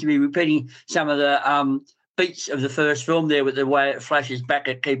Johnson seems to be repeating some of the beats of the first film there, with the way it flashes back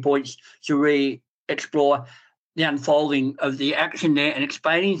at key points to re-explore the unfolding of the action there and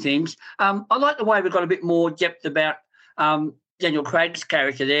explaining things. I like the way we've got a bit more depth about Daniel Craig's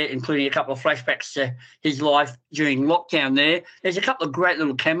character there, including a couple of flashbacks to his life during lockdown there. There's a couple of great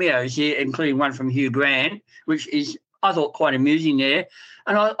little cameos here, including one from Hugh Grant, which is, I thought, quite amusing there.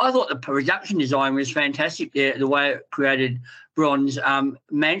 And I thought the production design was fantastic there, the way it created Bron's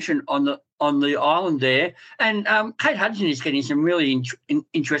mansion on the island there. And Kate Hudson is getting some really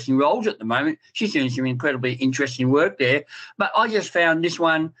interesting roles at the moment. She's doing some incredibly interesting work there. But I just found this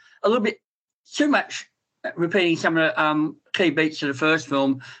one a little bit too much, repeating some of the key beats of the first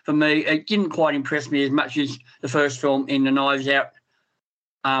film. For me, it didn't quite impress me as much as the first film in the Knives Out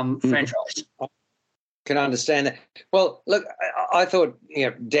franchise. Can understand that. Well, look, I thought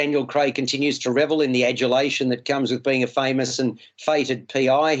Daniel Craig continues to revel in the adulation that comes with being a famous and fated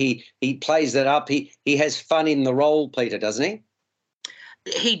PI. He plays that up. He has fun in the role, Peter, doesn't he?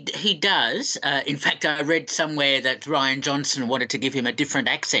 He does. In fact, I read somewhere that Rian Johnson wanted to give him a different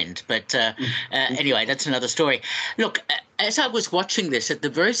accent. But anyway, that's another story. Look, as I was watching this at the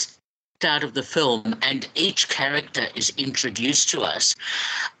very start of the film, and each character is introduced to us,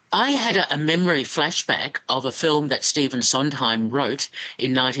 I had a memory flashback of a film that Stephen Sondheim wrote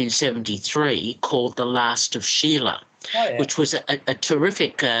in 1973 called The Last of Sheila. Oh, yeah. Which was a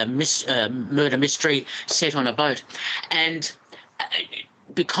terrific murder mystery set on a boat. And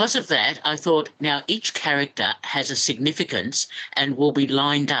because of that, I thought, now each character has a significance and will be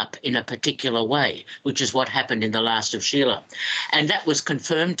lined up in a particular way, which is what happened in The Last of Sheila. And that was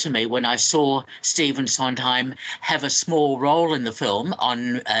confirmed to me when I saw Stephen Sondheim have a small role in the film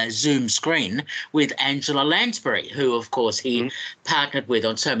on a Zoom screen with Angela Lansbury, who, of course, he partnered with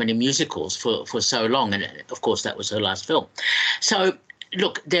on so many musicals for so long. And, of course, that was her last film. So,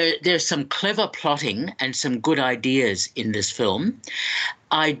 look, there's some clever plotting and some good ideas in this film.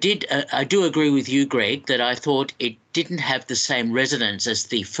 I do agree with you, Greg, that I thought it didn't have the same resonance as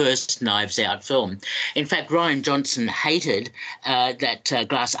the first Knives Out film. In fact, Rian Johnson hated that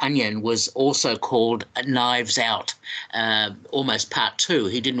Glass Onion was also called Knives Out, almost part 2.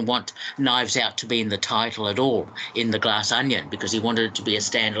 He didn't want Knives Out to be in the title at all in The Glass Onion because he wanted it to be a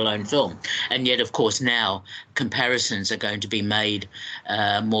standalone film. And yet, of course, now comparisons are going to be made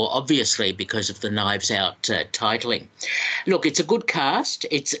more obviously because of the Knives Out titling. Look, it's a good cast.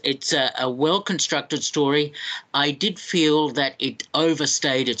 It's a well-constructed story. I did feel that it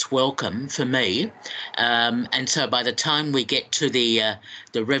overstayed its welcome for me, and so by the time we get to the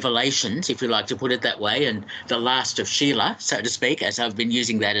revelations, if you like to put it that way, and the Last of Sheila, so to speak, as I've been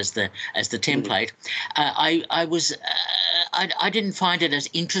using that as the template, I didn't find it as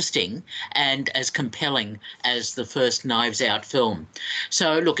interesting and as compelling as the first Knives Out film.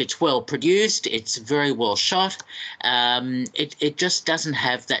 So look, it's well produced, it's very well shot. It just doesn't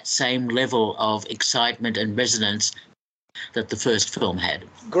have that same level of excitement and resonance that the first film had.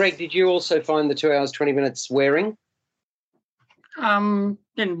 Greg, did you also find the 2 hours, 20 minutes wearing?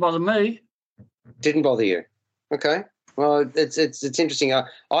 Didn't bother me. Didn't bother you? Okay. Well, it's interesting.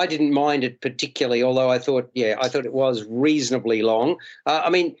 I didn't mind it particularly, although I thought it was reasonably long. I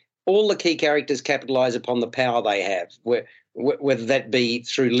mean, all the key characters capitalise upon the power they have, whether that be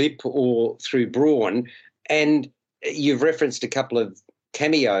through lip or through brawn. And you've referenced a couple of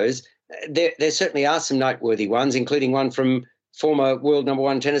cameos. there certainly are some noteworthy ones, including one from former world number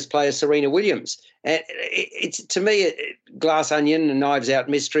one tennis player Serena Williams. And it's, to me, Glass Onion and Knives Out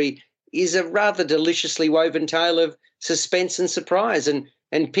Mystery is a rather deliciously woven tale of suspense and surprise,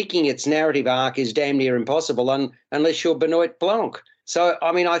 and picking its narrative arc is damn near impossible unless you're Benoit Blanc. So,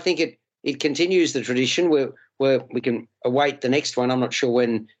 I mean, I think it continues the tradition where we can await the next one. I'm not sure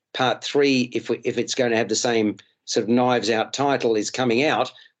when part 3, if it's going to have the same sort of Knives Out title, is coming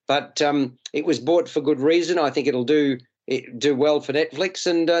out. But it was bought for good reason. I think it'll do well for Netflix,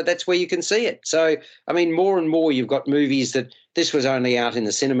 and that's where you can see it. So, I mean, more and more you've got movies that this was only out in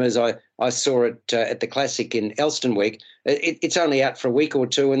the cinemas. I saw it at the Classic in Elstonwick. It's only out for a week or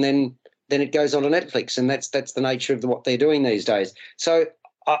two, and then it goes on to Netflix, and that's the nature of what they're doing these days. So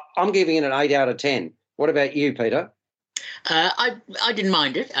I'm giving it an 8 out of 10. What about you, Peter? I didn't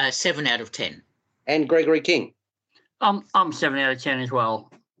mind it. 7 out of 10. And Gregory King? I'm 7 out of 10 as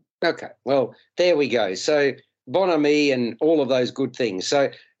well. Okay, well, there we go. So Bon Ami and all of those good things. So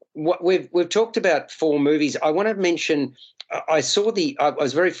what we've talked about 4 movies. I want to mention I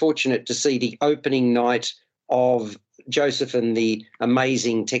was very fortunate to see the opening night of Joseph and the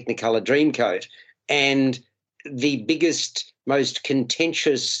Amazing Technicolor Dreamcoat, and the biggest, most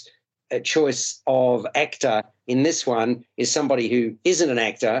contentious choice of actor in this one is somebody who isn't an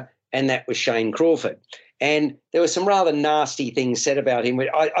actor, and that was Shane Crawford. And there were some rather nasty things said about him.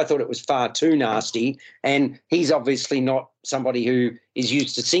 I thought it was far too nasty. And he's obviously not somebody who is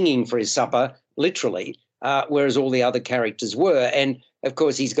used to singing for his supper, literally, whereas all the other characters were. And, of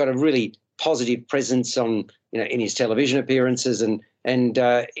course, he's got a really positive presence in his television appearances. And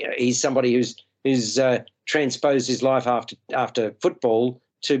he's somebody who's transposed his life after football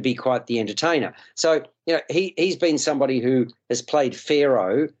to be quite the entertainer. So, he's been somebody who has played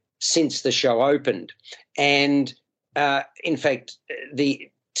Pharaoh since the show opened. And in fact,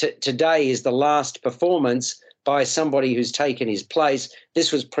 today is the last performance by somebody who's taken his place.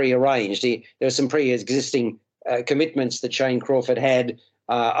 This was prearranged. There were some pre-existing commitments that Shane Crawford had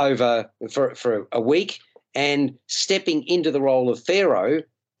for a week, and stepping into the role of Pharaoh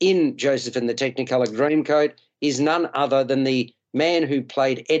in Joseph and the Technicolor Dreamcoat is none other than the man who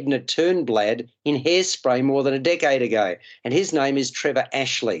played Edna Turnblad in Hairspray more than a decade ago, and his name is Trevor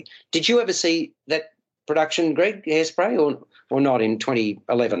Ashley. Did you ever see that production, Greg, Hairspray, or not, in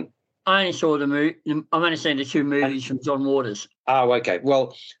 2011? I only saw the movie. I've only seen the 2 movies from John Waters. Oh, okay.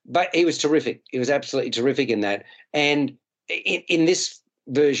 Well, but he was terrific. He was absolutely terrific in that. And in this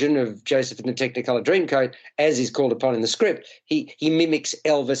version of Joseph and the Technicolor Dreamcoat, as is called upon in the script, he mimics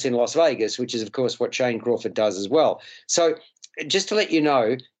Elvis in Las Vegas, which is, of course, what Shane Crawford does as well. So just to let you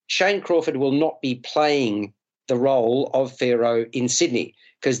know, Shane Crawford will not be playing the role of Pharaoh in Sydney,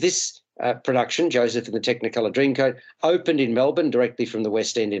 because this production, Joseph and the Technicolor Dreamcoat, opened in Melbourne directly from the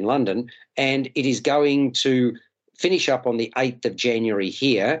West End in London, and it is going to finish up on the 8th of January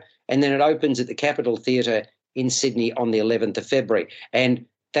here, and then it opens at the Capitol Theatre in Sydney on the 11th of February. And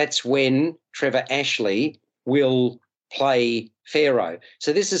that's when Trevor Ashley will play Pharaoh.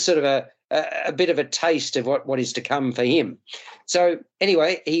 So this is sort of a bit of a taste of what is to come for him. So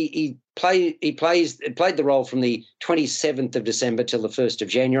anyway, he played the role from the 27th of December till the 1st of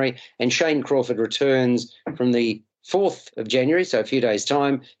January, and Shane Crawford returns from the 4th of January, so a few days'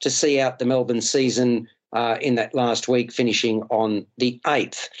 time, to see out the Melbourne season in that last week, finishing on the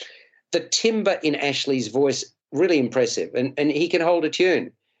 8th. The timbre in Ashley's voice, really impressive, and he can hold a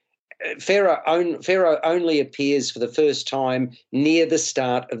tune. Pharaoh only appears for the first time near the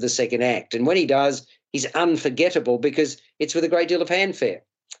start of the second act. And when he does, he's unforgettable because it's with a great deal of fanfare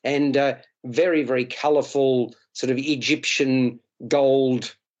and very, very colourful sort of Egyptian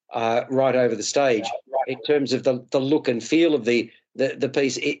gold right over the stage. In terms of the look and feel of the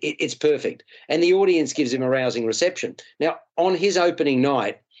piece, it's perfect. And the audience gives him a rousing reception. Now, on his opening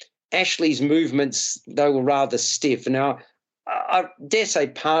night, Ashley's movements, they were rather stiff. Now, I dare say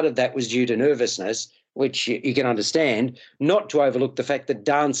part of that was due to nervousness, which you can understand, not to overlook the fact that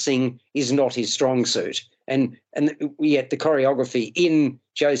dancing is not his strong suit. And yet the choreography in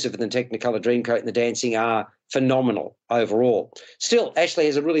Joseph and the Technicolor Dreamcoat and the dancing are phenomenal overall. Still, Ashley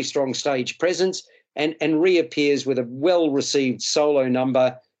has a really strong stage presence and reappears with a well-received solo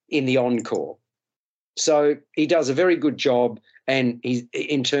number in the encore. So he does a very good job, and he's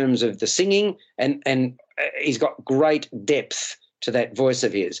in terms of the singing, and he's got great depth to that voice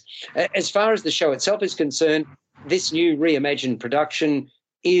of his. As far as the show itself is concerned, this new reimagined production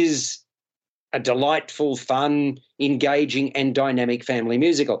is a delightful, fun, engaging and dynamic family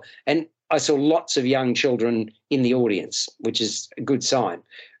musical. And I saw lots of young children in the audience, which is a good sign.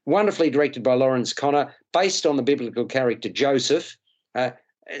 Wonderfully directed by Lawrence Connor, based on the biblical character Joseph.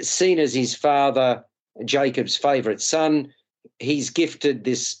 seen as his father, Jacob's favourite son, he's gifted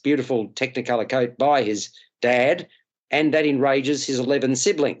this beautiful Technicolor coat by his dad, and that enrages his 11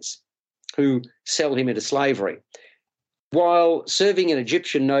 siblings who sell him into slavery. While serving an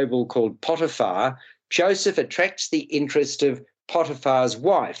Egyptian noble called Potiphar, Joseph attracts the interest of Potiphar's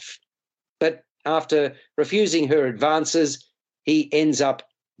wife, but after refusing her advances, he ends up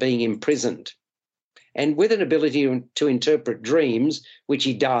being imprisoned. And with an ability to interpret dreams, which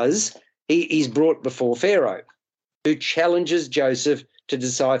he does, he's brought before Pharaoh, who challenges Joseph to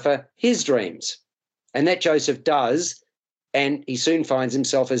decipher his dreams. And that Joseph does, and he soon finds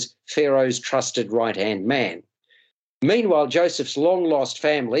himself as Pharaoh's trusted right-hand man. Meanwhile, Joseph's long-lost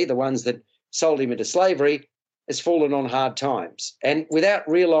family, the ones that sold him into slavery, has fallen on hard times. And without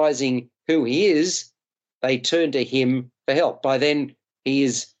realising who he is, they turn to him for help. By then, he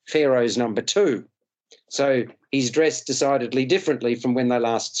is Pharaoh's number 2. So he's dressed decidedly differently from when they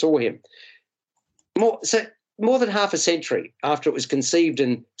last saw him. More than half a century after it was conceived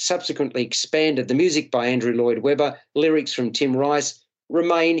and subsequently expanded, the music by Andrew Lloyd Webber, lyrics from Tim Rice,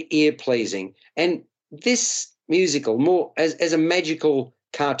 remain ear-pleasing. And this musical, more as a magical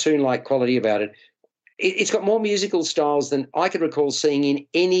cartoon-like quality about it, it's got more musical styles than I could recall seeing in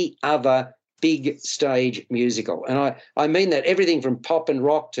any other big stage musical. And I mean that, everything from pop and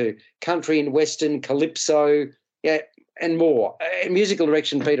rock to country and western, calypso, and more. Musical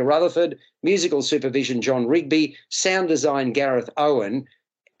direction, Peter Rutherford. Musical supervision, John Rigby. Sound design, Gareth Owen.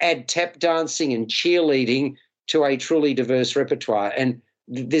 Add tap dancing and cheerleading to a truly diverse repertoire. And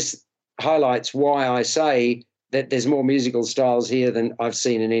this highlights why I say that there's more musical styles here than I've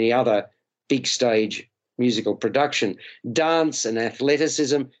seen in any other big stage musical production. Dance and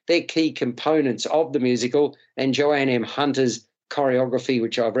athleticism, they're key components of the musical, and Joanne M. Hunter's choreography,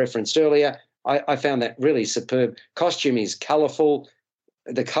 which I've referenced earlier, I found that really superb. Costume is colourful.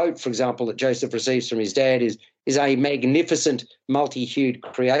 The coat, for example, that Joseph receives from his dad is a magnificent multi-hued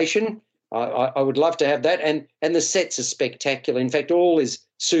creation. I would love to have that. And the sets are spectacular. In fact, all is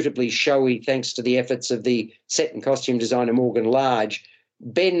suitably showy thanks to the efforts of the set and costume designer Morgan Large.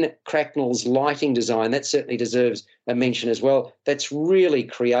 Ben Cracknell's lighting design, that certainly deserves a mention as well. That's really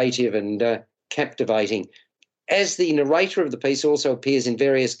creative and captivating. As the narrator of the piece also appears in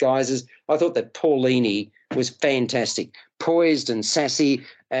various guises, I thought that Paulini was fantastic, poised and sassy.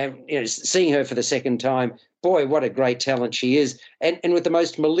 Seeing her for the second time, boy, what a great talent she is. And with the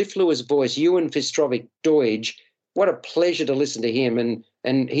most mellifluous voice, Ewan Fistrovic Deutsch, what a pleasure to listen to him,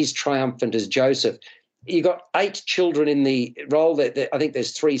 and he's triumphant as Joseph. You got 8 children in the role. I think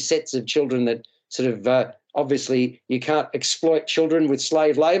there's 3 sets of children that sort of obviously you can't exploit children with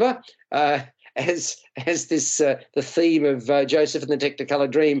slave labour, as this the theme of Joseph and the Technicolor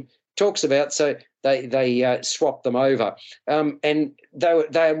Dream talks about. So they swap them over, and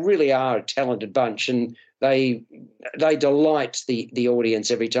they really are a talented bunch, and they delight the audience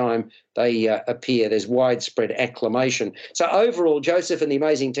every time they appear. There's widespread acclamation. So overall, Joseph and the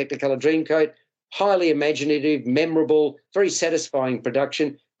Amazing Technicolor Dreamcoat, highly imaginative, memorable, very satisfying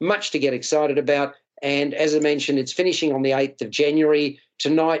production, much to get excited about. And as I mentioned, it's finishing on the 8th of January.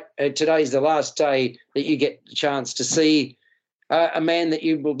 Today's the last day that you get the chance to see a man that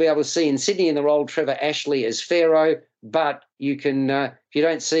you will be able to see in Sydney in the role, Trevor Ashley as Pharaoh. But you can, if you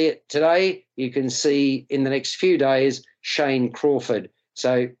don't see it today, you can see in the next few days Shane Crawford.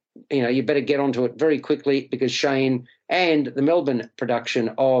 So, you better get onto it very quickly, because Shane and the Melbourne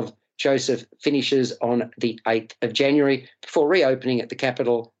production of Joseph finishes on the 8th of January before reopening at the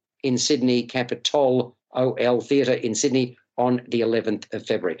Capitol in Sydney, Capitol OL Theatre in Sydney on the 11th of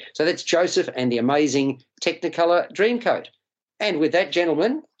February. So that's Joseph and the Amazing Technicolor Dreamcoat. And with that,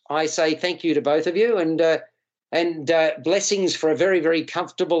 gentlemen, I say thank you to both of you, and blessings for a very, very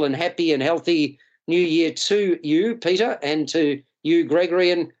comfortable and happy and healthy new year to you, Peter, and to you,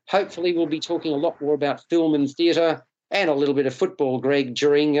 Gregory. And hopefully we'll be talking a lot more about film and theatre and a little bit of football, Greg,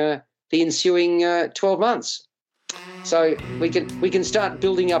 during the ensuing 12 months. So we can start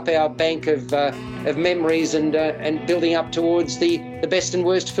building up our bank of memories and building up towards the best and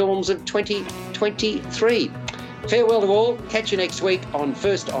worst films of 2023. Farewell to all. Catch you next week on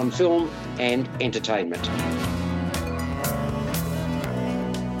First on Film and Entertainment.